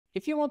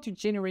If you want to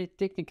generate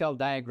technical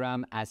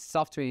diagram as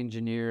software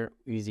engineer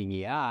using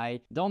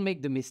AI, don't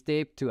make the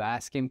mistake to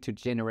ask him to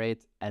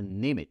generate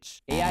an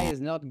image. AI is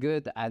not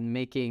good at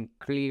making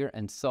clear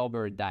and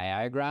sober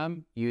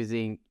diagram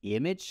using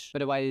image,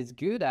 but what it's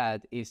good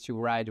at is to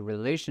write a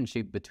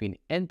relationship between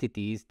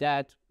entities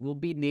that will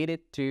be needed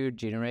to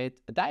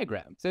generate a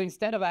diagram. So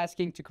instead of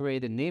asking to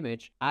create an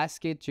image,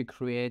 ask it to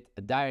create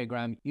a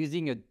diagram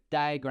using a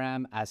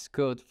diagram as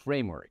code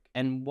framework.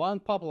 And one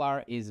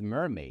popular is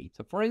Mermaid.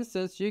 So for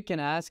instance, you can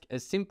ask a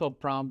simple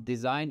prompt,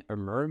 design a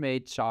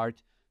mermaid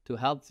chart to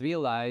help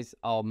visualize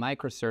how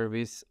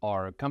microservice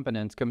or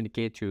components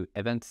communicate to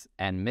events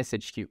and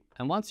message queue.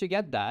 And once you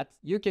get that,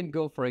 you can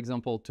go, for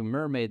example, to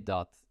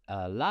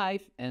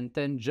mermaid.live and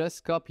then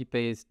just copy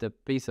paste the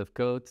piece of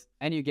code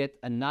and you get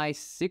a nice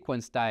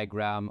sequence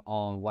diagram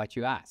on what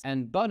you ask.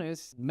 And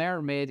bonus,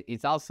 Mermaid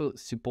is also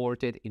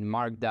supported in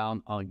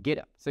Markdown on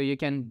GitHub. So you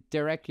can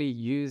directly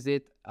use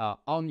it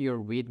on your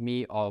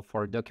README or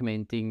for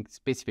documenting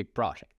specific project.